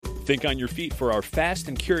Think on your feet for our Fast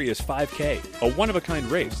and Curious 5K, a one-of-a-kind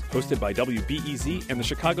race hosted by WBEZ and the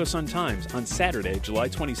Chicago Sun-Times on Saturday, July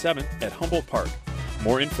 27th at Humboldt Park.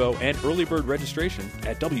 More info and early bird registration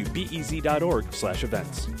at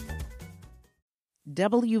wbez.org/events.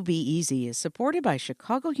 WBEZ is supported by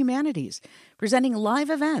Chicago Humanities, presenting live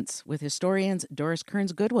events with historians Doris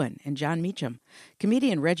Kearns Goodwin and John Meacham,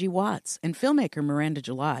 comedian Reggie Watts, and filmmaker Miranda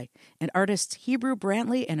July, and artists Hebrew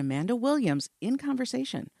Brantley and Amanda Williams in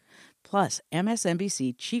conversation. Plus,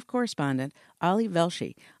 MSNBC chief correspondent Ali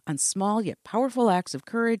Velshi on small yet powerful acts of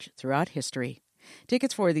courage throughout history.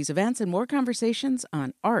 Tickets for these events and more conversations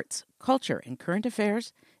on arts, culture, and current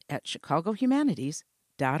affairs at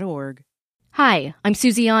chicagohumanities.org. Hi, I'm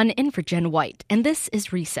Susie An in for Jen White, and this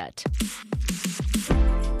is Reset.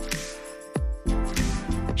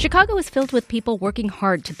 Chicago is filled with people working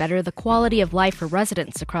hard to better the quality of life for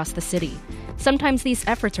residents across the city. Sometimes these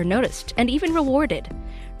efforts are noticed and even rewarded.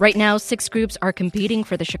 Right now, 6 groups are competing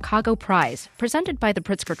for the Chicago Prize, presented by the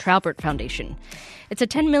Pritzker Traubert Foundation. It's a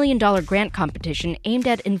 $10 million grant competition aimed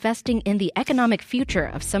at investing in the economic future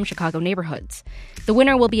of some Chicago neighborhoods. The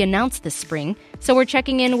winner will be announced this spring, so we're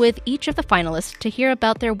checking in with each of the finalists to hear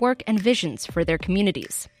about their work and visions for their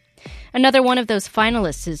communities. Another one of those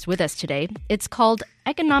finalists is with us today. It's called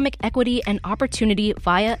Economic Equity and Opportunity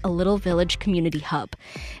via a Little Village Community Hub.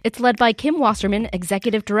 It's led by Kim Wasserman,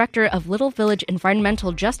 Executive Director of Little Village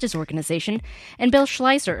Environmental Justice Organization, and Bill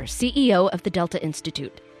Schleiser, CEO of the Delta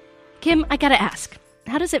Institute. Kim, I gotta ask,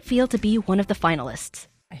 how does it feel to be one of the finalists?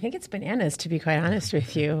 I think it's bananas, to be quite honest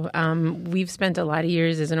with you. We've spent a lot of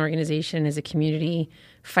years as an organization, as a community,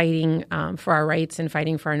 fighting for our rights and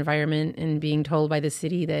fighting for our environment and being told by the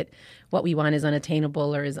city that what we want is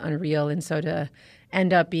unattainable or is unreal. And so to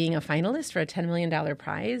end up being a finalist for a $10 million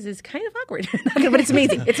prize is kind of awkward. But it's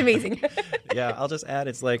amazing. It's amazing. Yeah, I'll just add,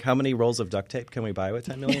 it's like, how many rolls of duct tape can we buy with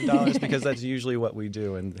 $10 million? Because that's usually what we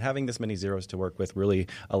do. And having this many zeros to work with really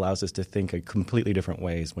allows us to think in completely different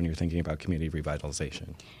ways when you're thinking about community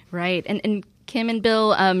revitalization. Right. And Kim and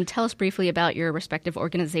Bill, tell us briefly about your respective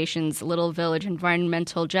organizations, Little Village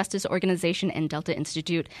Environmental Justice Organization and Delta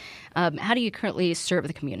Institute. How do you currently serve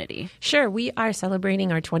the community? Sure. We are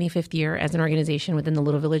celebrating our 25th year as an organization within the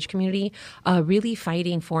Little Village community, really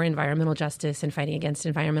fighting for environmental justice and fighting against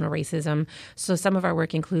environmental racism. So some of our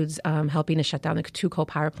work includes helping to shut down the 2 coal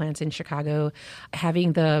power plants in Chicago,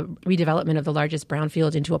 having the redevelopment of the largest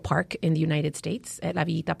brownfield into a park in the United States at La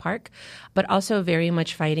Villita Park, but also very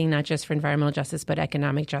much fighting not just for environmental justice, but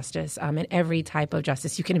economic justice and every type of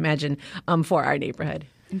justice you can imagine for our neighborhood.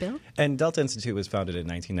 Bill? And Delta Institute was founded in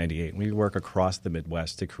 1998. We work across the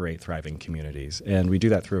Midwest to create thriving communities. And we do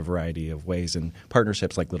that through a variety of ways. And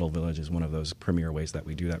partnerships like Little Village is one of those premier ways that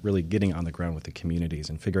we do that, really getting on the ground with the communities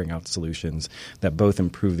and figuring out solutions that both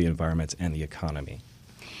improve the environment and the economy.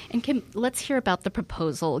 And Kim, let's hear about the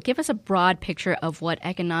proposal. Give us a broad picture of what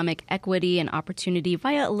economic equity and opportunity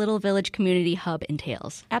via a Little Village Community Hub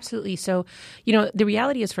entails. Absolutely. So, the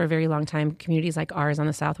reality is for a very long time, communities like ours on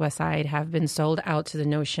the Southwest side have been sold out to the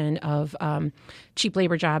notion of cheap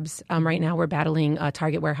labor jobs. Right now, we're battling a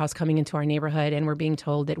Target warehouse coming into our neighborhood, and we're being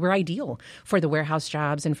told that we're ideal for the warehouse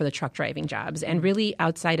jobs and for the truck driving jobs. And really,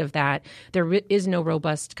 outside of that, there is no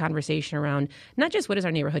robust conversation around not just what is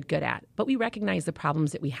our neighborhood good at, but we recognize the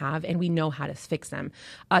problems that we have, and we know how to fix them.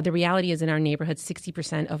 The reality is in our neighborhood,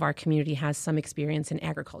 60% of our community has some experience in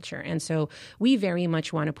agriculture. And so we very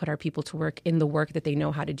much want to put our people to work in the work that they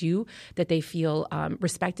know how to do, that they feel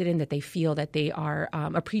respected in, that they feel that they are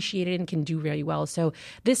appreciated and can do very well. So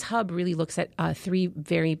this hub really looks at 3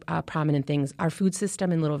 very prominent things: our food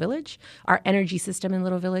system in Little Village, our energy system in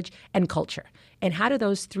Little Village, and culture. And how do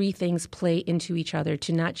those 3 things play into each other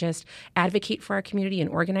to not just advocate for our community and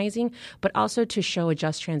organizing, but also to show a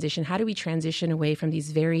just transition? How do we transition away from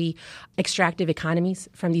these very extractive economies,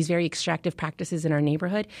 from these very extractive practices in our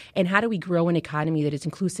neighborhood? And how do we grow an economy that is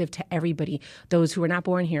inclusive to everybody, those who are not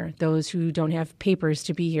born here, those who don't have papers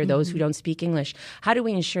to be here, those who don't speak English? How do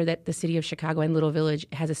we ensure that the city of Chicago and Little Village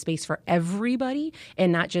has a space for everybody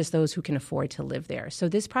and not just those who can afford to live there? So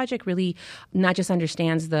this project really not just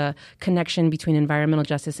understands the connection between environmental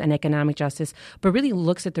justice and economic justice, but really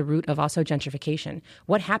looks at the root of also gentrification.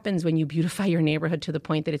 What happens when you beautify your neighborhood to the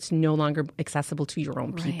point that it's no longer accessible to your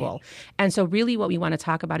own people? Right. And so really what we want to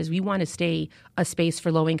talk about is we want to stay a space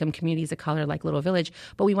for low-income communities of color like Little Village,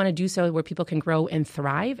 but we want to do so where people can grow and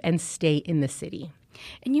thrive and stay in the city.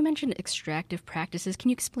 And you mentioned extractive practices. Can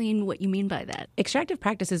you explain what you mean by that? Extractive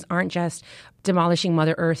practices aren't just demolishing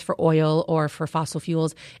Mother Earth for oil or for fossil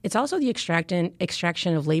fuels. It's also the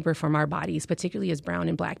extraction of labor from our bodies, particularly as brown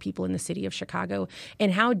and black people in the city of Chicago.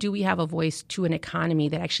 And how do we have a voice to an economy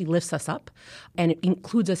that actually lifts us up and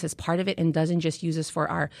includes us as part of it and doesn't just use us for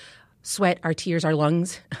our sweat, our tears, our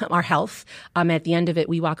lungs, our health. At the end of it,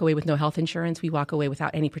 we walk away with no health insurance. We walk away without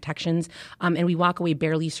any protections. And we walk away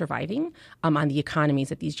barely surviving on the economies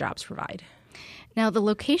that these jobs provide. Now, the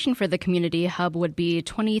location for the community hub would be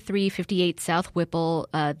 2358 South Whipple.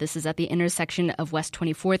 This is at the intersection of West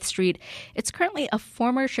 24th Street. It's currently a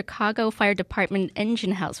former Chicago Fire Department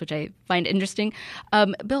engine house, which I find interesting.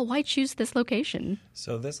 Bill, why choose this location?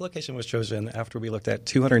 So this location was chosen after we looked at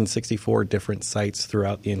 264 different sites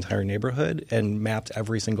throughout the entire neighborhood and mapped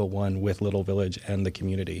every single one with Little Village and the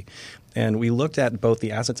community. And we looked at both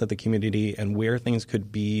the assets of the community and where things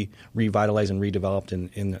could be revitalized and redeveloped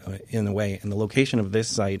in a way. And the location of this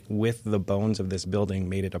site with the bones of this building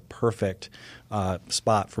made it a perfect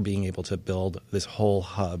spot for being able to build this whole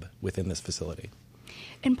hub within this facility.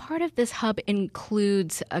 And part of this hub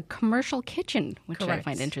includes a commercial kitchen, which Correct. I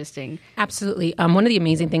find interesting. Absolutely. One of the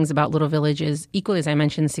amazing things about Little Village is, equally as I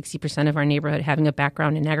mentioned, 60% of our neighborhood having a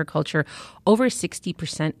background in agriculture. Over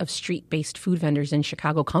 60% of street-based food vendors in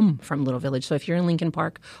Chicago come from Little Village. So if you're in Lincoln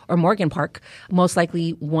Park or Morgan Park, most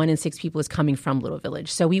likely 1 in 6 people is coming from Little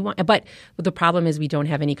Village. So but the problem is we don't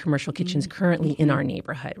have any commercial kitchens currently in our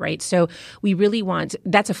neighborhood, right? So we really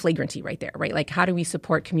that's a flagrancy right there, right? Like, how do we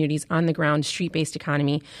support communities on the ground, street-based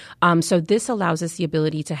economy? So this allows us the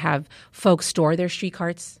ability to have folks store their street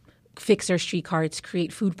carts, fix their street carts,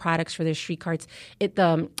 create food products for their street carts.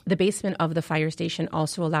 The basement of the fire station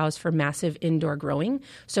also allows for massive indoor growing.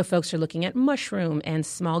 So folks are looking at mushroom and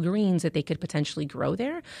small greens that they could potentially grow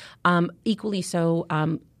there. Equally so,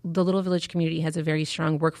 the Little Village community has a very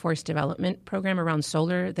strong workforce development program around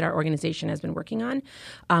solar that our organization has been working on.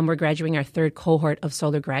 We're graduating our 3rd cohort of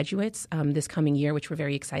solar graduates this coming year, which we're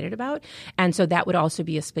very excited about. And so that would also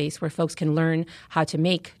be a space where folks can learn how to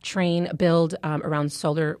make, train, build around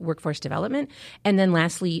solar workforce development. And then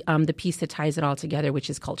lastly, the piece that ties it all together, which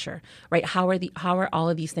is culture, right? How are all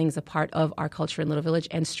of these things a part of our culture in Little Village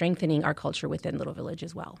and strengthening our culture within Little Village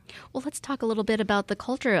as well? Well, let's talk a little bit about the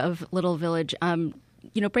culture of Little Village.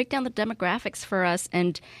 Break down the demographics for us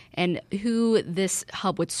and who this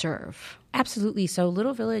hub would serve. Absolutely. So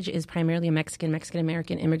Little Village is primarily a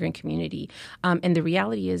Mexican-American immigrant community. And the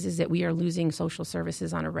reality is that we are losing social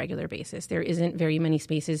services on a regular basis. There isn't very many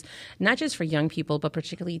spaces, not just for young people, but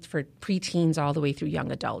particularly for preteens all the way through young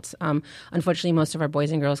adults. Unfortunately, most of our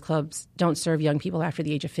Boys and Girls Clubs don't serve young people after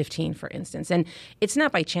the age of 15, for instance. And it's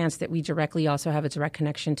not by chance that we directly also have a direct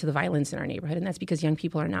connection to the violence in our neighborhood, and that's because young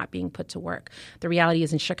people are not being put to work. The reality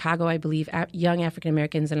is in Chicago, I believe young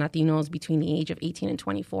African-Americans and Latinos between the age of 18 and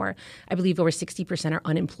 24, I believe over 60% are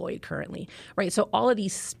unemployed currently, right? So all of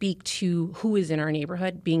these speak to who is in our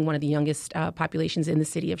neighborhood, being one of the youngest populations in the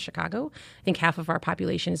city of Chicago. I think half of our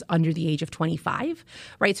population is under the age of 25,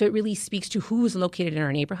 right? So it really speaks to who is located in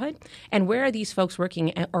our neighborhood and where are these folks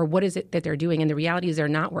working or what is it that they're doing? And the reality is they're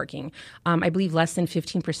not working. I believe less than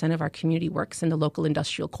 15% of our community works in the local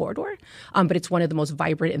industrial corridor, but it's one of the most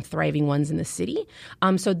vibrant and thriving ones in the city.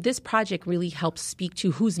 So this project really helps speak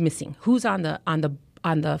to who's missing, who's on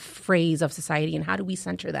the phrase of society, and how do we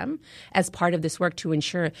center them as part of this work to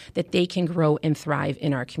ensure that they can grow and thrive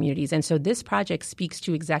in our communities. And so this project speaks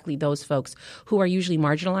to exactly those folks who are usually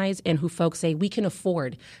marginalized and who folks say we can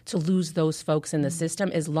afford to lose those folks in the system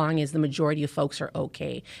as long as the majority of folks are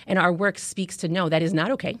okay. And our work speaks to no, that is not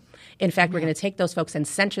okay. In fact, we're going to take those folks and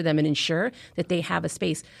center them and ensure that they have a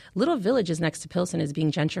space. Little Villages next to Pilsen is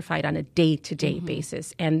being gentrified on a day-to-day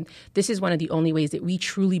basis. And this is one of the only ways that we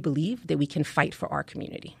truly believe that we can fight for our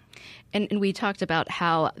community. And we talked about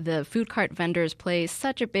how the food cart vendors play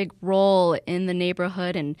such a big role in the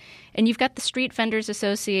neighborhood. And you've got the Street Vendors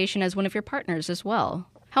Association as one of your partners as well.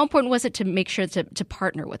 How important was it to make sure to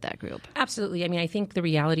partner with that group? Absolutely. I mean, I think the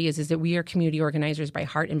reality is that we are community organizers by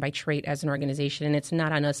heart and by trait as an organization, and it's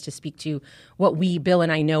not on us to speak to what Bill and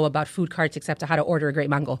I know about food carts except to how to order a great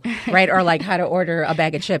mango, right? Or like how to order a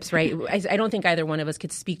bag of chips, right? I don't think either one of us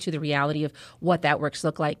could speak to the reality of what that work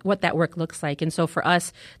looks like. And so for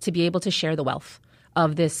us to be able to share the wealth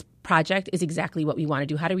of this project is exactly what we want to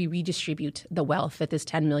do. How do we redistribute the wealth that this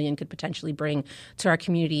 $10 million could potentially bring to our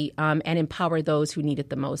community and empower those who need it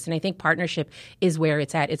the most? And I think partnership is where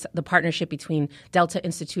it's at. It's the partnership between Delta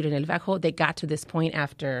Institute and El Vejo that got to this point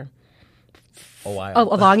after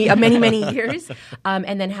along many years.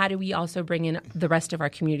 And then how do we also bring in the rest of our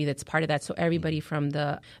community that's part of that? So everybody from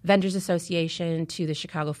the Vendors Association to the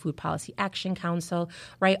Chicago Food Policy Action Council,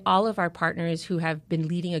 right? All of our partners who have been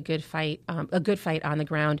leading a good fight on the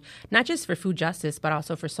ground, not just for food justice, but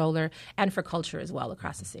also for solar and for culture as well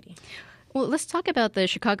across the city. Well, let's talk about the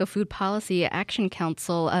Chicago Food Policy Action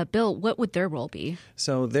Council. Bill, what would their role be?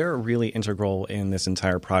 So they're really integral in this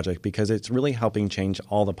entire project because it's really helping change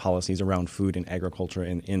all the policies around food and agriculture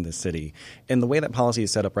in the city. And the way that policy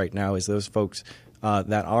is set up right now is those folks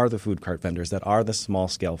that are the food cart vendors, that are the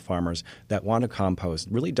small-scale farmers that want to compost,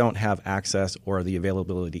 really don't have access or the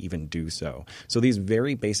availability to even do so. So these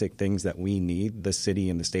very basic things that we need, the city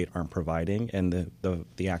and the state aren't providing, and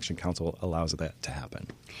the Action Council allows that to happen.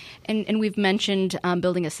 And we've mentioned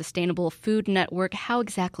building a sustainable food network. How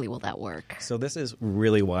exactly will that work? So this is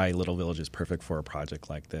really why Little Village is perfect for a project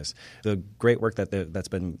like this. The great work that's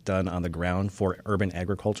been done on the ground for urban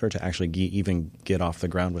agriculture to actually even get off the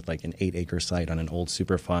ground with like an 8-acre site on an old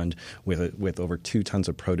Superfund with over 2 tons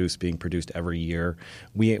of produce being produced every year.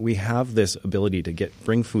 We have this ability to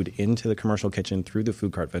bring food into the commercial kitchen through the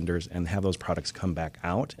food cart vendors and have those products come back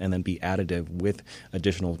out and then be additive with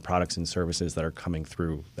additional products and services that are coming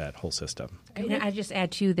through that whole system. And I just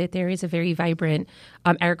add, too, that there is a very vibrant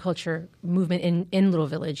agriculture movement in Little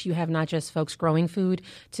Village. You have not just folks growing food,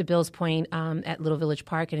 to Bill's point, at Little Village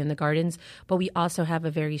Park and in the gardens, but we also have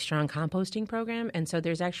a very strong composting program. And so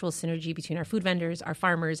there's actual synergy between our food vendors, our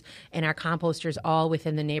farmers, and our composters all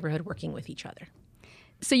within the neighborhood working with each other.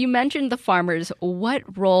 So you mentioned the farmers.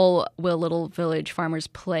 What role will Little Village farmers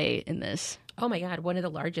play in this? Oh, my God, one of the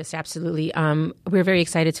largest, absolutely. We're very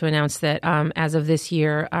excited to announce that as of this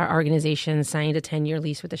year, our organization signed a 10-year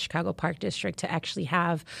lease with the Chicago Park District to actually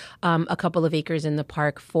have a couple of acres in the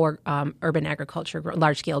park for urban agriculture,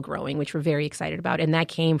 large-scale growing, which we're very excited about. And that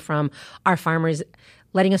came from our farmers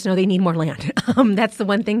letting us know they need more land. That's the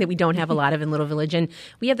one thing that we don't have a lot of in Little Village. And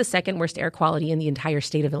we have the second worst air quality in the entire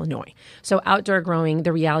state of Illinois. So outdoor growing,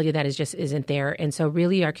 the reality of that is just isn't there. And so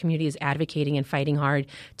really our community is advocating and fighting hard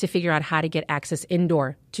to figure out how to get access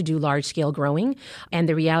indoor to do large-scale growing. And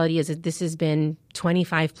the reality is that this has been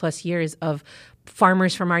 25 plus years of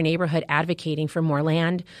farmers from our neighborhood advocating for more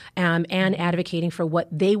land and advocating for what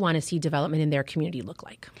they want to see development in their community look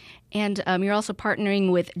like. And you're also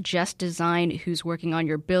partnering with Just Design, who's working on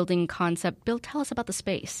your building concept. Bill, tell us about the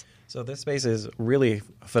space. So this space is really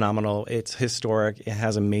phenomenal. It's historic. It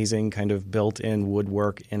has amazing kind of built-in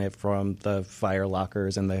woodwork in it from the fire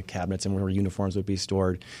lockers and the cabinets and where uniforms would be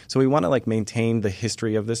stored. So we want to maintain the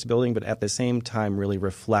history of this building, but at the same time really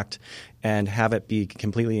reflect and have it be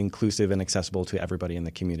completely inclusive and accessible to everybody in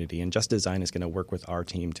the community. And Just Design is going to work with our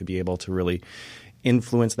team to be able to really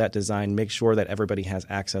influence that design, make sure that everybody has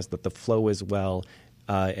access, that the flow is well,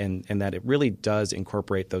 and that it really does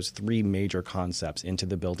incorporate those 3 major concepts into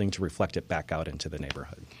the building to reflect it back out into the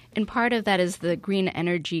neighborhood. And part of that is the green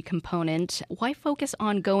energy component. Why focus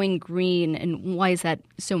on going green, and why is that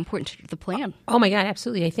so important to the plan? Oh, my God,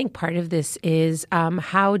 absolutely. I think part of this is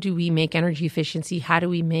how do we make energy efficiency, how do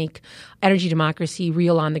we make energy democracy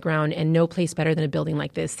real on the ground, and no place better than a building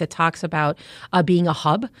like this that talks about being a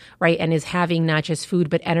hub, right, and is having not just food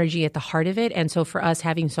but energy at the heart of it. And so for us,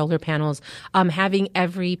 having solar panels, having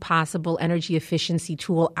every possible energy efficiency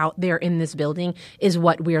tool out there in this building is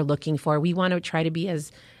what we're looking for. We want to try to be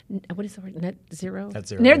as what is the word? Net zero? Net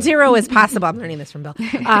zero. Net zero as possible. I'm learning this from Bill.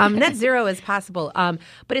 Net zero as possible.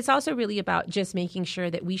 But it's also really about just making sure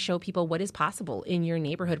that we show people what is possible in your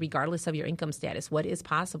neighborhood, regardless of your income status. What is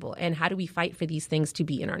possible? And how do we fight for these things to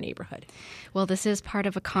be in our neighborhood? Well, this is part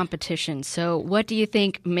of a competition. So what do you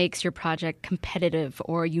think makes your project competitive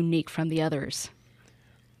or unique from the others?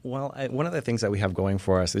 Well, one of the things that we have going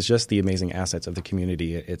for us is just the amazing assets of the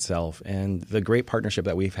community itself. And the great partnership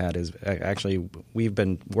that we've had is actually we've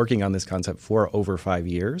been working on this concept for over 5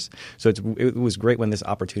 years. So it was great when this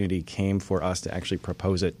opportunity came for us to actually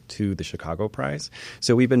propose it to the Chicago Prize.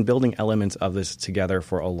 So we've been building elements of this together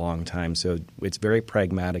for a long time. So it's very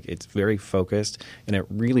pragmatic, it's very focused, and it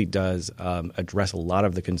really does address a lot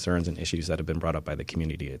of the concerns and issues that have been brought up by the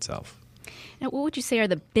community itself. Now, what would you say are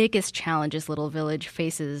the biggest challenges Little Village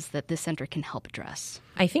faces that this center can help address?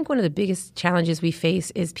 I think one of the biggest challenges we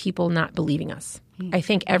face is people not believing us. I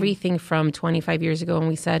think everything from 25 years ago when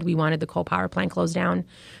we said we wanted the coal power plant closed down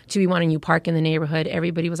to we want a new park in the neighborhood,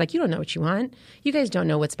 everybody was like, you don't know what you want. You guys don't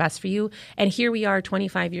know what's best for you. And here we are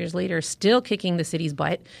 25 years later, still kicking the city's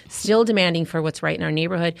butt, still demanding for what's right in our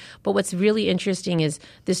neighborhood. But what's really interesting is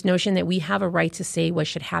this notion that we have a right to say what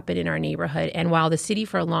should happen in our neighborhood. And while the city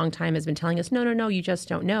for a long time has been telling us, just, no, you just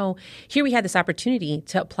don't know. Here we had this opportunity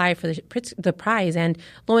to apply for the prize, and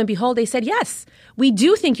lo and behold, they said, yes, we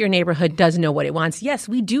do think your neighborhood does know what it wants. Yes,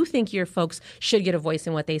 we do think your folks should get a voice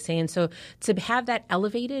in what they say. And so to have that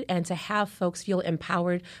elevated and to have folks feel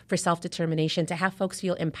empowered for self-determination, to have folks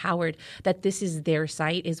feel empowered that this is their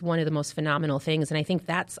site is one of the most phenomenal things. And I think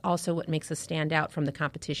that's also what makes us stand out from the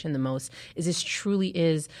competition the most, is this truly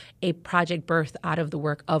is a project birthed out of the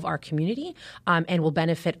work of our community and will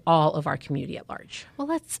benefit all of our community at large. Well,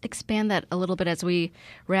 let's expand that a little bit as we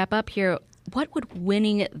wrap up here. What would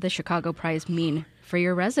winning the Chicago Prize mean for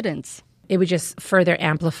your residents? It would just further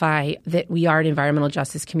amplify that we are an environmental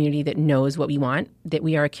justice community that knows what we want, that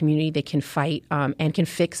we are a community that can fight and can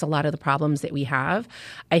fix a lot of the problems that we have.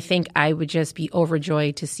 I think I would just be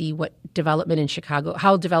overjoyed to see what development in Chicago,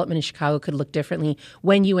 how development in Chicago could look differently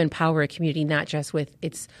when you empower a community, not just with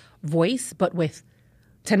its voice, but with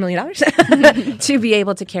 $10 million to be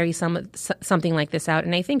able to carry something like this out.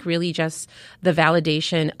 And I think really just the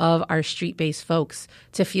validation of our street-based folks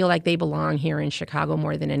to feel like they belong here in Chicago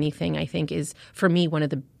more than anything, I think is, for me, one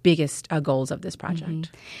of the biggest goals of this project.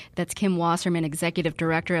 Mm-hmm. That's Kim Wasserman, Executive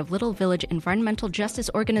Director of Little Village Environmental Justice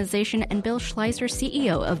Organization, and Bill Schleiser,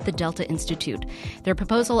 CEO of the Delta Institute. Their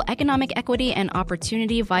proposal, Economic Equity and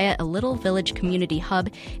Opportunity via a Little Village Community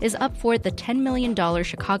Hub, is up for the $10 million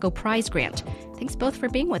Chicago Prize Grant. Thanks both for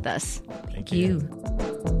being with us. Thank you.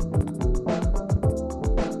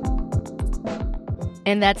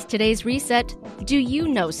 And that's today's Reset. Do you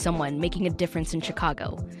know someone making a difference in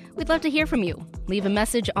Chicago? We'd love to hear from you. Leave a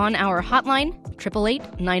message on our hotline,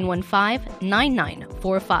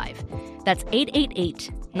 888-915-9945. That's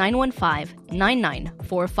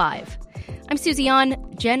 888-915-9945. I'm Susie An.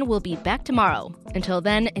 Jen will be back tomorrow. Until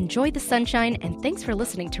then, enjoy the sunshine, and thanks for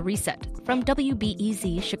listening to Reset from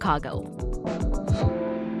WBEZ Chicago.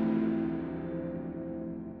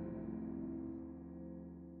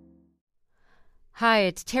 Hi,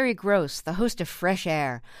 it's Terry Gross, the host of Fresh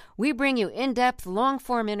Air. We bring you in-depth,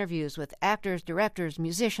 long-form interviews with actors, directors,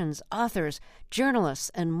 musicians, authors,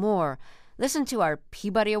 journalists, and more. Listen to our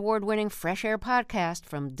Peabody Award-winning Fresh Air podcast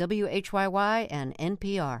from WHYY and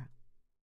NPR.